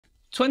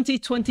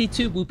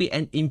2022 will be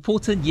an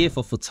important year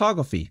for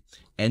photography,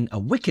 an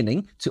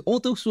awakening to all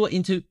those who are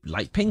into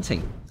light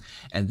painting.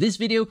 And this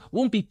video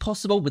won't be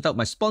possible without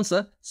my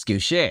sponsor,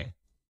 Skillshare.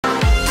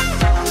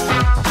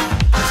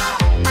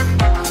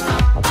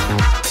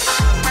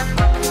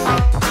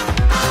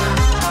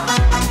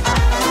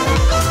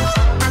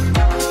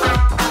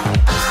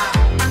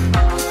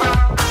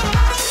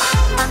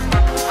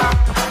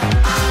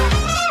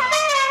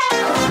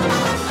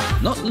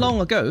 Not long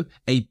ago,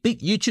 a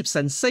big YouTube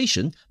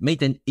sensation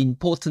made an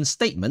important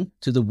statement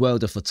to the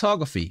world of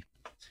photography.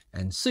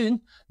 And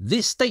soon,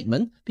 this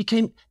statement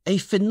became a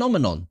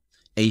phenomenon,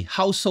 a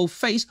household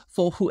phrase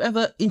for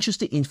whoever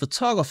interested in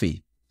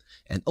photography,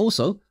 and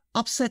also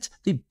upset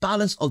the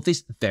balance of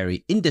this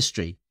very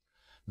industry.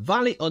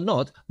 Valid or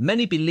not,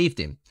 many believed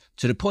him,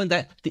 to the point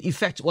that the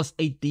effect was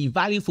a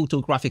devalued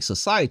photographic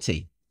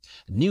society.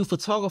 New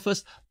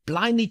photographers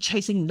blindly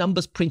chasing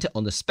numbers printed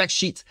on the spec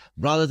sheet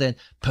rather than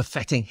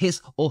perfecting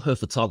his or her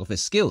photography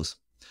skills.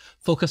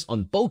 Focus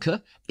on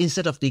bokeh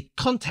instead of the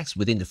context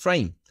within the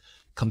frame.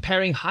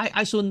 Comparing high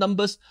ISO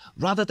numbers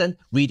rather than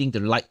reading the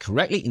light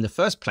correctly in the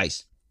first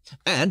place.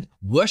 And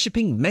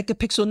worshipping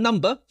megapixel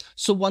number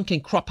so one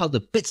can crop out the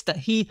bits that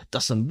he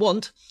doesn't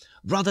want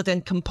rather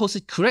than compose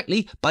it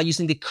correctly by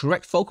using the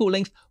correct focal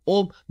length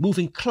or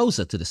moving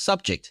closer to the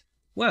subject.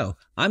 Well,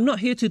 I'm not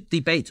here to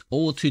debate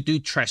or to do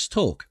trash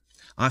talk.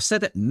 I've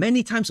said it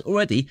many times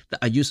already that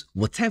I use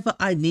whatever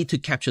I need to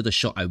capture the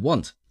shot I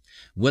want,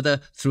 whether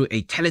through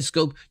a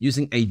telescope,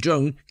 using a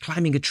drone,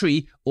 climbing a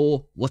tree,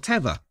 or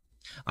whatever.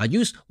 I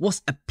use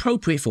what's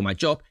appropriate for my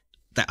job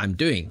that I'm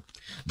doing.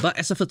 But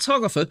as a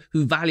photographer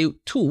who values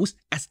tools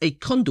as a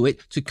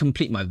conduit to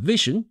complete my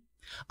vision,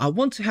 I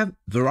want to have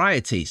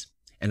varieties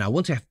and I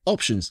want to have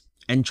options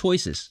and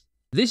choices.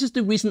 This is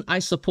the reason I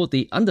support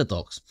the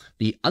underdogs,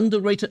 the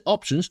underrated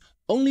options,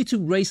 only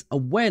to raise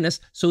awareness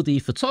so the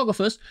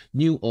photographers,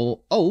 new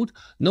or old,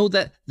 know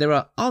that there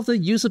are other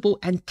usable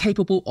and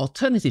capable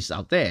alternatives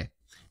out there,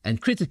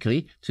 and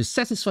critically to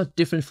satisfy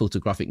different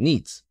photographic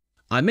needs.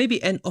 I may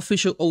be an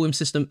official OM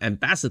system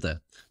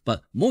ambassador,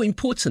 but more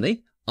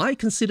importantly, I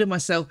consider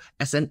myself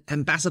as an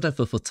ambassador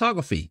for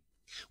photography.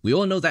 We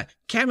all know that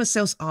camera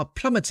sales are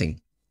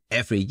plummeting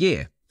every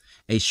year,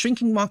 a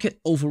shrinking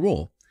market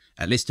overall.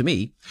 At least to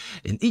me,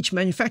 and each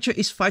manufacturer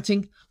is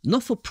fighting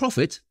not for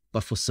profit,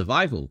 but for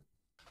survival.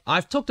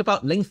 I've talked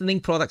about lengthening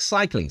product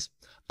cyclings,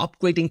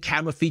 upgrading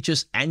camera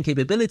features and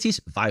capabilities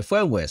via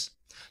firmwares,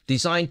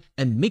 design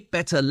and make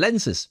better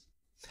lenses,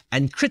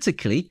 and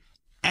critically,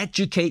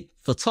 educate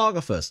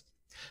photographers.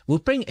 Will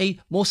bring a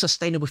more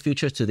sustainable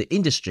future to the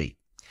industry.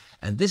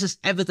 And this is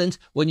evident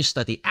when you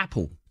study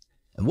Apple.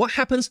 And what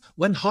happens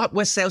when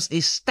hardware sales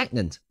is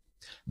stagnant?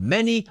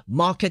 Many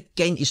market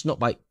gain is not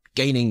by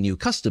gaining new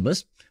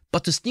customers,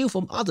 but to steal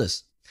from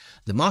others.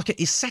 The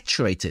market is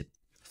saturated,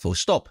 full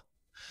stop.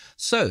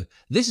 So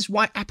this is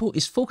why Apple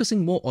is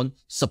focusing more on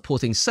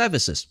supporting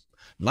services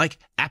like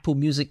Apple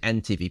Music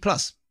and TV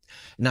Plus.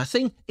 And I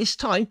think it's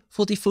time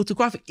for the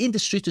photographic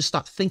industry to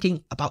start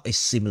thinking about a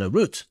similar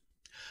route.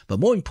 But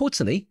more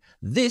importantly,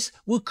 this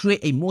will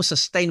create a more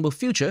sustainable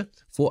future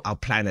for our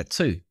planet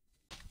too.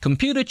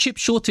 Computer chip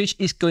shortage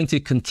is going to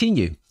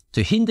continue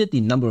to hinder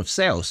the number of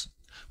sales.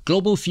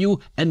 Global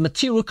fuel and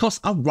material costs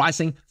are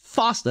rising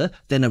faster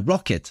than a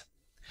rocket.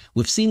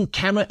 We've seen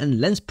camera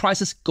and lens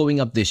prices going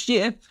up this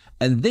year,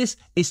 and this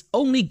is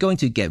only going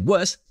to get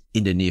worse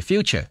in the near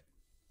future.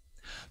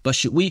 But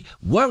should we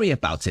worry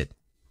about it?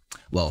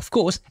 Well, of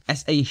course,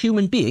 as a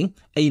human being,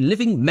 a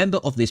living member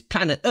of this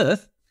planet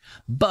Earth,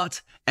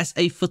 but as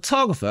a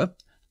photographer,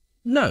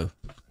 no.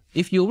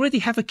 If you already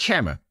have a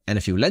camera and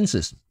a few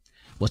lenses,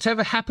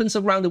 whatever happens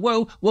around the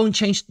world won't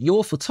change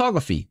your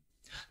photography.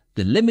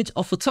 The limit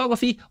of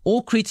photography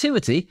or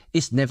creativity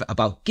is never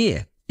about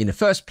gear in the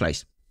first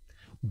place,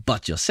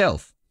 but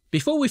yourself.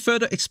 Before we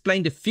further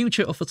explain the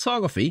future of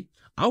photography,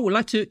 I would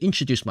like to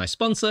introduce my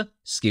sponsor,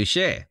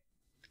 Skillshare.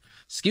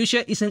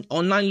 Skillshare is an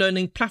online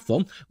learning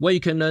platform where you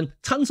can learn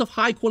tons of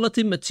high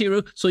quality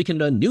material so you can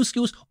learn new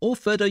skills or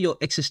further your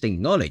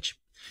existing knowledge.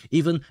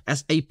 Even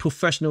as a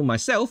professional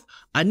myself,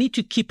 I need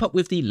to keep up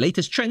with the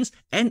latest trends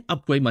and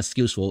upgrade my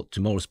skills for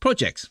tomorrow's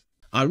projects.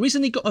 I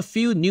recently got a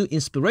few new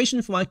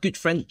inspiration from my good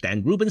friend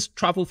Dan Rubin's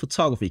travel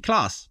photography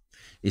class.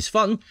 It's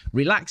fun,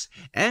 relaxed,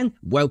 and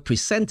well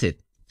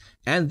presented.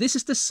 And this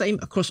is the same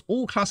across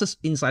all classes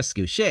inside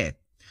Skillshare.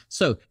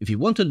 So if you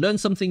want to learn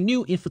something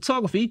new in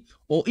photography,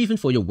 or even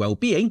for your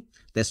well-being,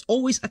 there's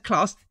always a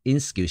class in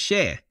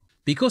Skillshare.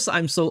 Because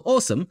I'm so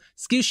awesome,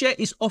 Skillshare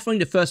is offering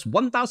the first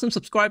 1,000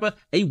 subscriber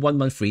a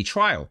 1-month free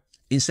trial,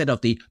 instead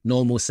of the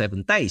normal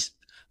 7 days,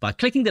 by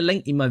clicking the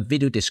link in my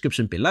video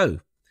description below.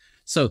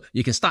 So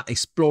you can start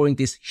exploring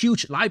this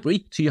huge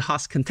library to your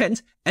heart's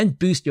content and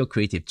boost your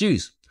creative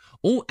juice,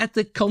 all at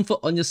the comfort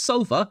on your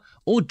sofa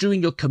or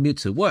during your commute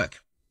to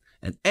work.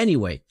 And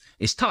anyway,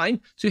 it's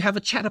time to have a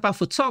chat about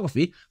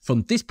photography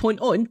from this point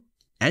on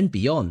and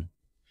beyond.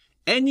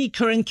 Any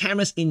current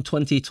cameras in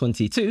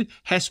 2022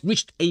 has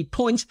reached a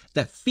point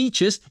that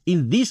features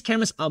in these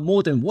cameras are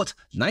more than what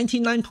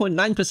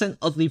 99.9%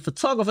 of the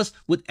photographers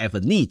would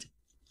ever need.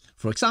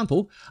 For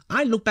example,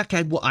 I look back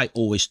at what I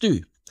always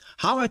do,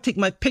 how I take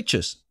my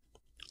pictures.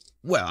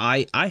 Well,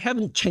 I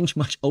haven't changed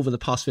much over the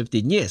past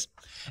 15 years.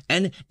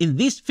 And in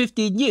these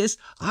 15 years,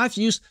 I've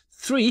used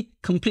 3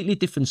 completely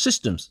different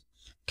systems: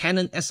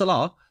 Canon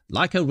SLR,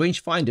 Leica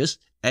rangefinders,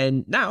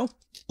 and now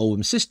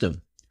OM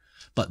system.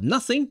 But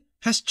nothing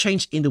has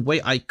changed in the way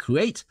I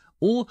create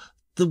or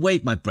the way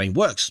my brain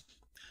works.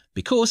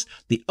 Because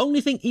the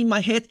only thing in my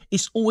head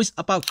is always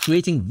about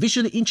creating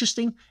visually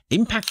interesting,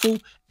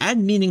 impactful,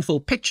 and meaningful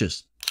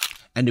pictures.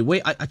 And the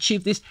way I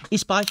achieve this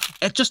is by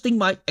adjusting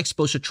my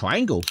exposure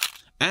triangle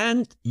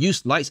and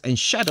use lights and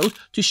shadows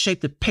to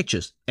shape the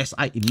pictures as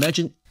I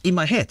imagine in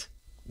my head.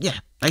 Yeah,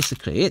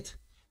 basically it.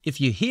 If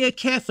you hear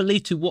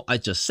carefully to what I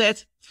just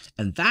said,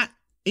 and that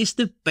is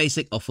the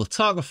basic of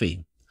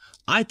photography.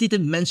 I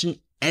didn't mention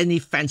any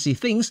fancy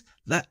things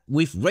that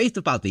we've raved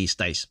about these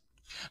days.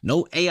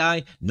 No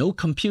AI, no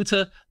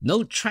computer,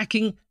 no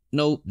tracking,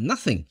 no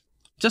nothing.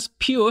 Just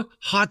pure,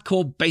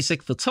 hardcore,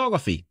 basic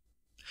photography.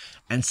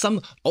 And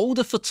some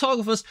older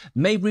photographers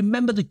may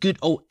remember the good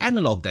old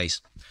analog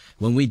days,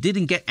 when we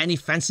didn't get any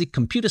fancy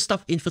computer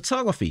stuff in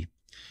photography.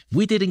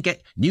 We didn't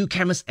get new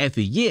cameras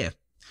every year.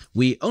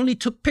 We only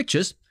took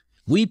pictures.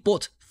 We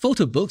bought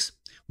photo books.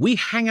 We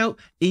hang out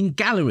in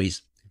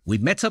galleries. We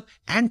met up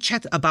and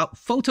chat about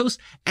photos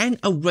and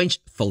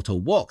arranged photo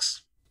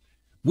walks.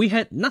 We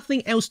had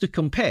nothing else to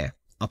compare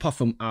apart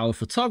from our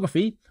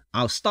photography,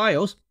 our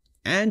styles,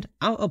 and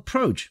our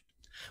approach,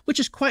 which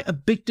is quite a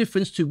big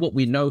difference to what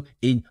we know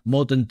in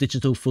modern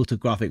digital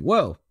photographic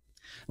world.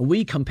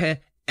 We compare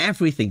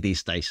everything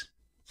these days,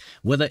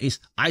 whether it's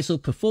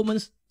ISO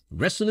performance,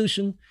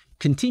 resolution,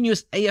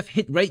 continuous AF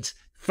hit rates,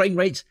 frame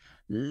rates,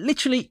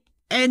 literally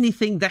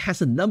anything that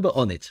has a number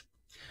on it.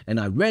 And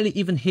I rarely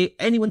even hear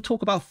anyone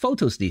talk about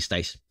photos these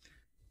days.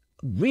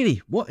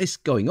 Really, what is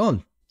going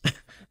on?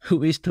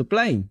 Who is to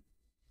blame?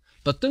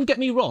 But don't get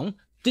me wrong,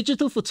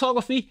 digital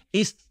photography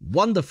is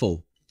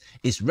wonderful.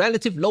 Its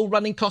relative low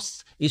running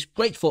costs is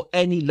great for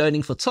any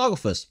learning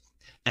photographers.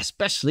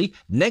 Especially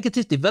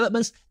negative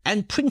developments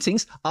and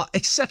printings are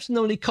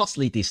exceptionally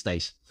costly these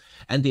days.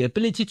 And the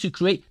ability to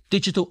create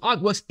digital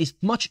artworks is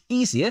much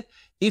easier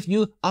if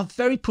you are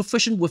very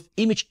proficient with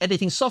image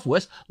editing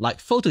softwares like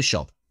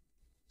Photoshop.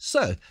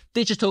 So,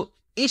 digital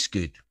is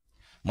good.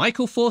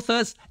 Micro Four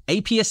Thirds,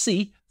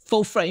 APS-C,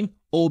 full frame,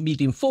 or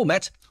medium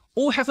format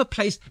all have a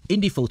place in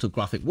the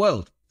photographic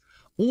world.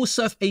 All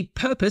serve a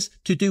purpose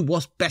to do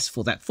what's best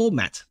for that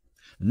format.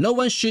 No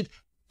one should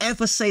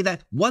ever say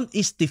that one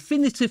is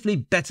definitively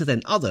better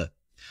than other.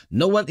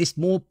 No one is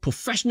more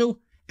professional,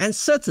 and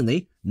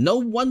certainly no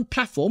one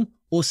platform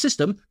or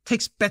system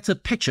takes better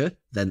picture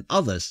than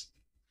others.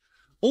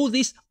 All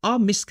these are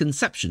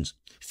misconceptions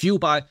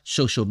fueled by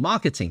social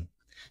marketing,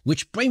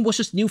 which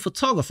brainwashes new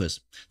photographers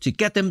to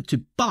get them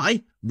to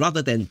buy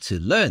rather than to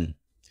learn.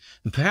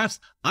 And perhaps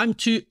I'm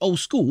too old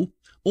school,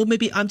 or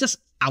maybe I'm just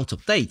out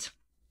of date,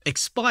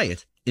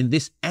 expired in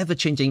this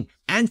ever-changing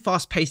and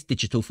fast-paced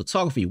digital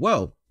photography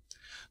world.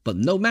 But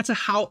no matter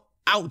how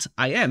out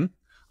I am,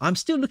 I'm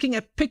still looking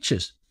at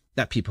pictures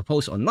that people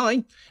post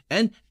online,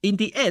 and in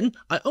the end,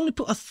 I only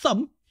put a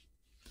thumb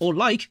or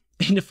like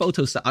in the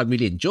photos that I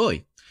really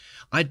enjoy.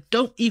 I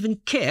don't even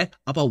care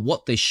about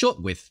what they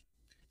shot with.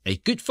 A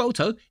good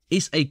photo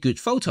is a good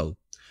photo,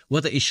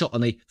 whether it's shot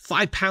on a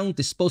 £5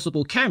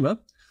 disposable camera,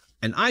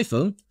 an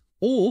iPhone,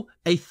 or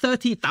a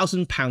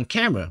 £30,000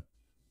 camera.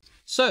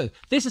 So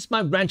this is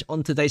my rant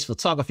on today's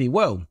photography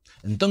world.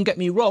 And don't get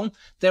me wrong,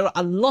 there are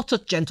a lot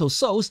of gentle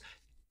souls,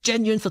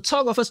 genuine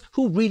photographers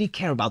who really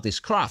care about this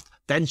craft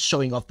than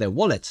showing off their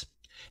wallet.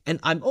 And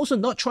I'm also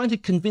not trying to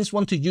convince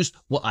one to use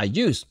what I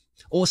use,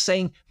 or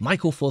saying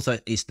Micro Four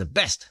Thirds is the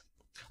best.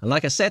 And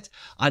like I said,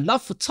 I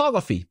love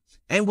photography,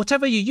 and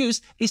whatever you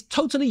use is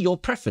totally your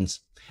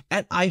preference.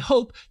 And I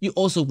hope you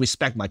also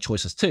respect my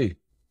choices too.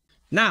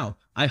 Now,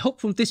 I hope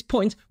from this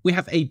point we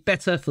have a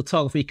better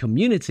photography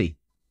community.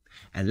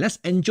 And let's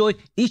enjoy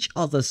each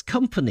other's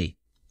company,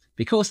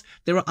 because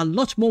there are a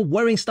lot more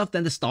worrying stuff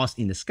than the stars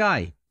in the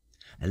sky.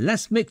 And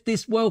let's make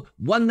this world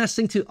one less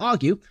thing to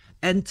argue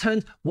and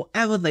turn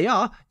whatever they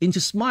are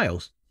into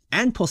smiles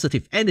and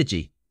positive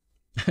energy.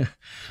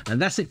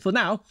 And that's it for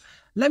now.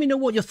 Let me know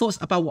what your thoughts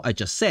about what I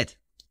just said,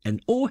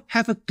 and all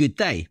have a good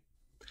day.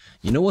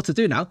 You know what to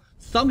do now.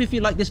 Thumb if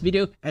you like this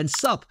video, and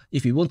sub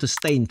if you want to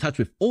stay in touch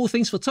with all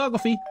things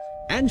photography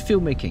and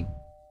filmmaking.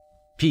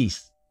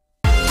 Peace.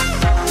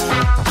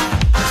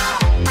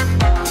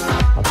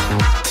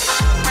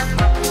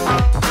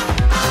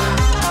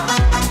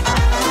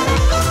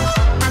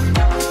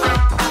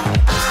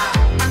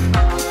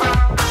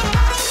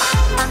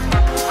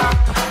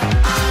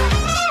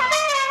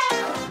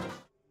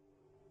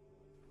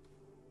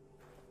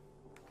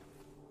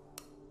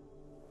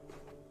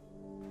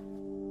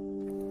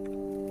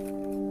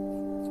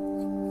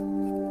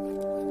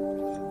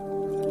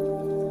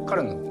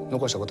彼の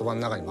残した言葉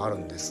の中にもある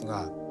んです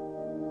が、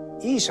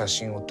いい写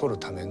真を撮る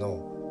ための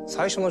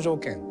最初の条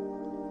件、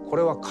こ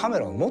れはカメ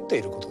ラを持って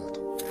いることだ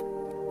と。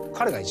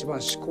彼が一番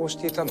思考し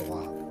ていたの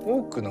は、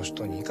多くの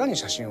人にいかに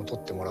写真を撮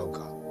ってもらう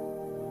か。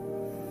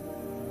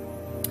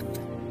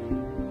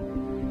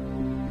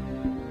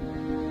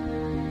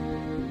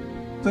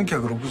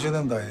1960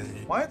年代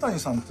に前谷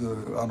さんとい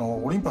う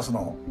オリンパス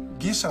の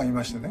技術者がい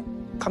ましてね。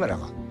カメラ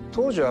が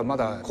当時はま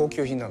だ高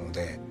級品なの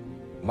で、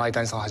前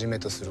谷さんをはじめ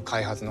とする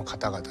開発の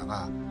方々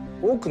が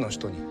多くの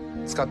人に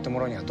使って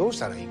もらうにはどうし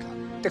たらいいか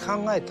って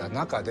考えた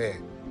中で、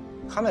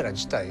カメラ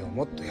自体を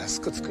もっと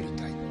安く作り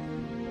たい。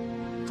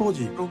当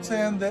時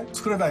6000円で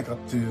作れないかっ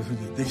ていうふう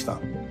にできた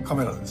カ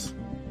メラです。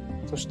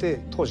そし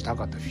て当時高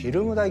かったフィ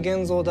ルム代、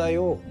現像代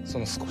を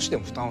少しで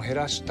も負担を減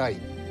らしたい。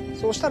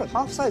そうしたら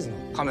ハーフサイズの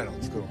カメラを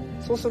作ろう。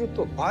そうする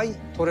と倍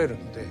撮れる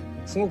ので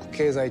すごく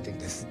経済的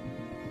です。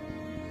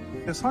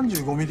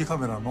35ミリカ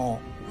メラの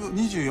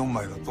24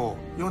枚だと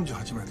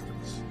48枚撮れ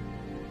ます。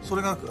そ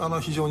れが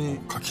非常に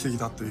画期的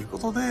だというこ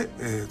とで、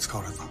使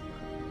われた。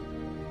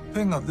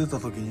ペンが出た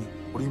時に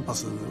オリンパ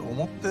スを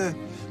持って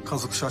家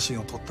族写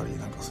真を撮ったり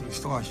なんかする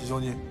人が非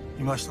常に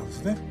いましたで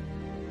すね。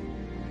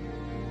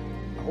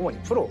主に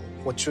プロ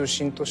を中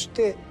心とし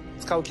て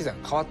使う機材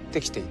が変わっ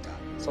てきていた。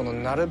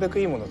なるべく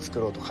いいものを作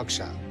ろうと各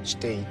社し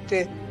てい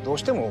て、どう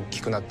しても大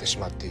きくなってし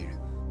まっている。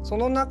そ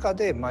の中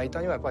で前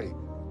谷はやっぱり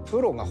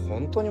プロが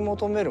本当に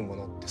求めるも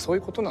のってそうい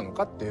うことなの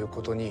かっていう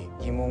ことに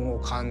疑問を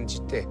感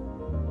じて、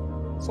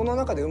その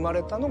中で生ま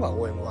れたのが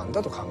OM1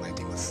 だと考え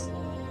ています。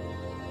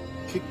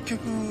結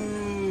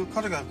局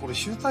彼がこれ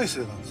集大成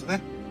なんです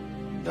ね。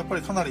やっぱ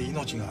りかなり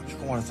命が吹き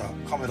込まれた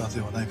カメラ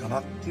ではないかな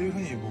っていうふう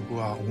に僕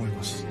は思い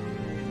ます。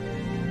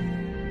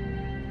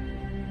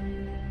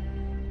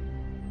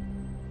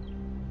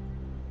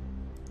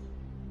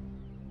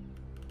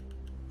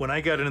When I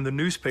got into the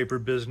newspaper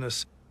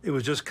business, it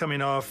was just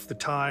coming off the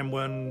time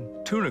when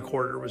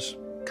 2.25 was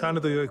kind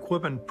of the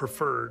equipment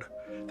preferred.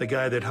 The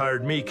guy that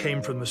hired me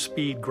came from the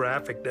speed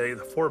graphic day,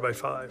 the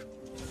 4x5.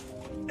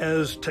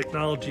 As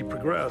technology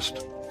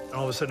progressed,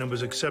 all of a sudden it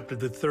was accepted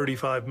that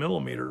 35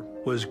 millimeter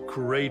was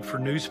great for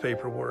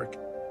newspaper work.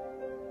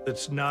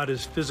 It's not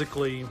as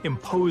physically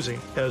imposing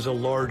as a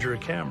larger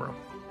camera.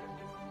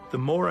 The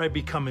more I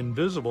become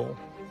invisible,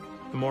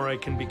 the more I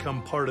can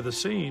become part of the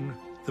scene,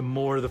 the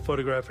more the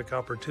photographic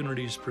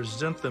opportunities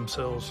present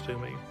themselves to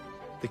me.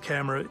 The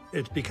camera,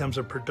 it becomes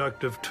a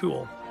productive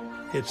tool.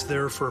 It's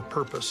there for a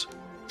purpose.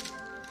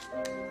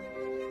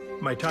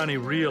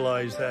 Maitani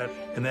realized that,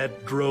 and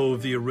that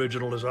drove the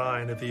original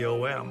design of the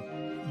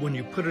OM. When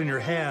you put it in your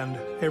hand,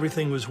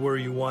 everything was where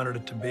you wanted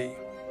it to be.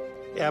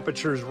 The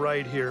aperture's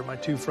right here. My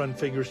two front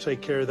fingers take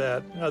care of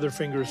that. Other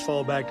fingers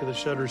fall back to the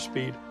shutter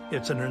speed.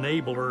 It's an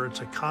enabler, it's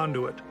a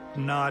conduit,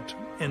 not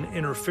an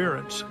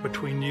interference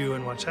between you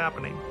and what's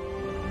happening.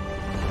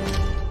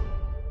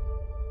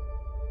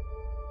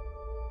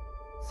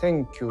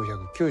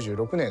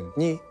 1996年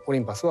にオリ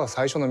ンパスは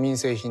最初の民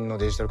生品の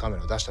デジタルカメ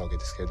ラを出したわけ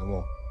ですけれど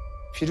も、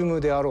フィルム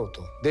であろう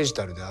とデジ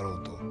タルであろ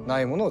うとな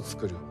いものを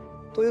作る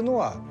というの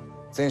は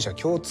全社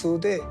共通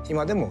で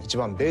今でも一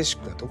番ベーシ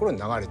ックなところ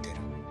に流れている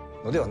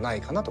のではな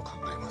いかなと考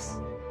えま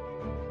す。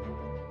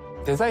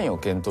デザインを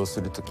検討す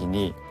るとき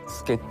に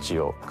スケッチ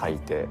を書い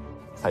て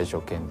最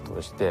初検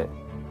討して、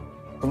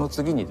その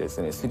次にで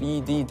すね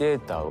 3D デー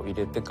タを入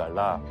れてか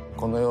ら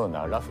このよう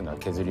なラフな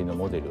削りの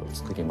モデルを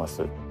作りま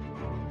す。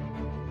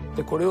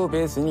でこれを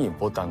ベースに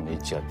ボタンの位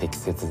置が適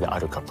切であ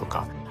るかと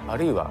か、あ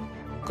るいは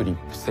グリッ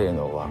プ性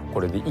能はこ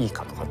れでいい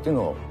かとかっていう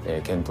のを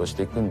検討し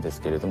ていくんです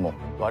けれども、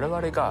我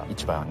々が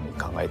一番に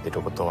考えてい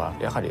ることは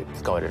やはり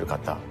使われる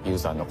方、ユー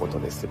ザーのこ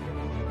とです。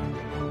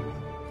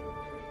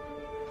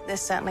There's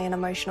certainly an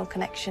emotional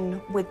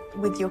connection with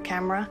your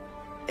camera.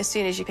 As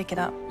soon as you pick it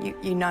up,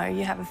 you know,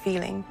 you have a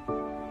feeling.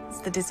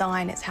 It's the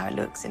design, it's how it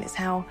looks, and it's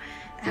how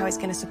it's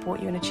going to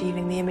support you in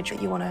achieving the image that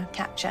you want to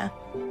capture.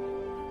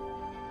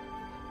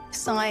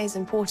 Size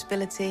and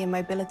portability and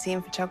mobility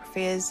in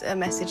photography is a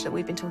message that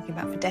we've been talking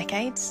about for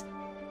decades.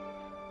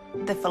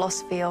 The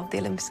philosophy of the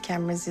Olympus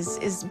cameras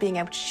is being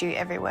able to shoot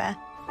everywhere.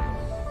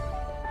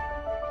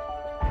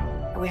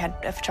 We had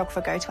a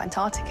photographer go to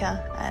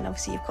Antarctica, and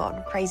obviously you've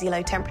got crazy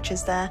low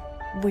temperatures there.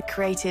 We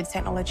created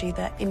technology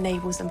that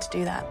enables them to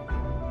do that.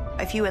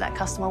 If you were that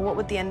customer, what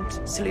would the end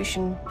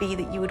solution be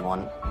that you would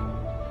want?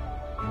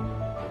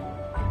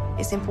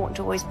 It's important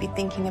to always be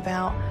thinking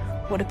about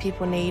what do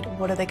people need,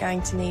 what are they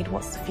going to need,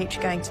 what's the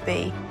future going to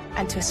be,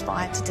 and to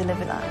aspire to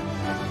deliver that.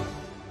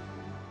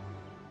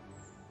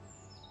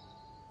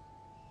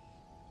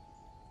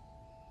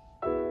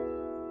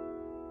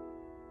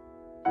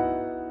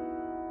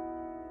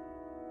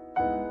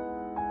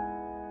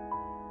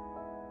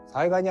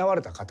 災害に遭わ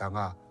れた方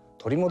が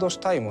取り戻し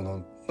たいも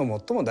のの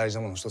最も大事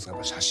なものの一つがや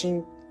っぱ写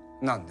真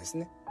なんです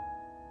ね。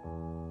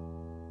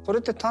それ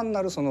って単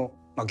なる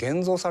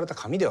現像された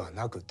紙では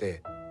なく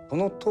て、そ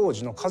の当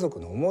時の家族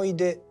の思い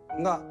出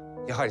が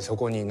やはりそ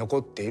こに残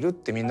っているっ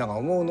てみんなが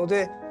思うの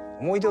で、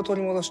思い出を取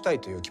り戻したい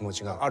という気持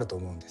ちがあると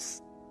思うんで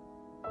す。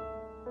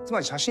つま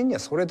り写真には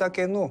それだ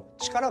けの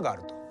力があ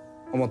ると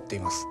思ってい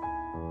ます。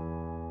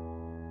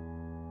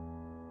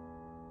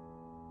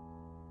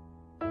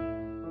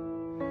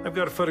I've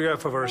got a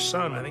photograph of our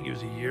son. I think he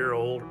was a year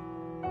old.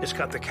 It's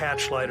got the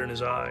catch light in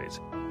his eyes.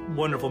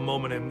 Wonderful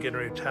moment of him getting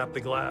ready to tap the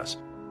glass.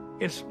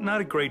 It's not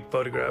a great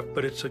photograph,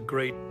 but it's a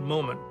great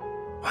moment.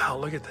 Wow,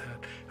 look at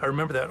that. I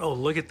remember that. Oh,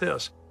 look at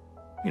this.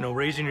 You know,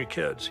 raising your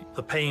kids,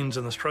 the pains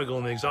and the struggle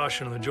and the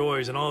exhaustion and the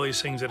joys and all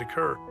these things that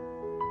occur.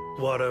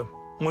 What a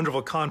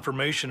wonderful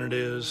confirmation it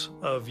is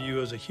of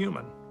you as a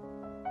human.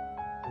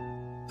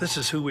 This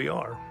is who we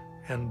are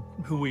and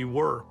who we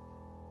were.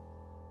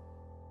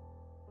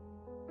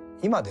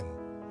 今でも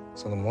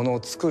そのもの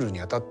を作る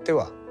にあたって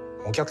は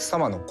お客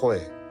様の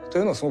声と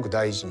いうのをすごく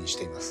大事にし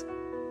ています。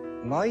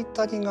マイ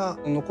タリが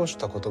残し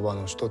た言葉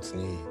の一つ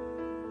に、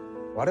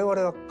我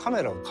々はカ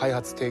メラを開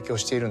発提供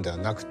しているんでは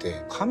なく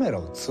て、カメラ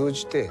を通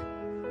じて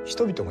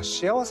人々が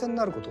幸せに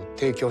なることを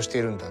提供して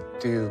いるんだっ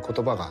ていう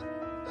言葉が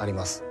あり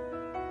ます。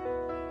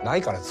な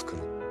いから作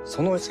る、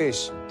その精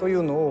神とい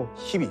うのを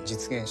日々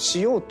実現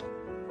しようと。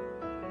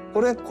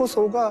これこ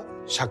そが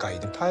社会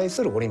に対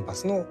するオリンパ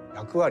スの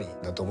役割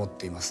だと思っ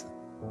ています。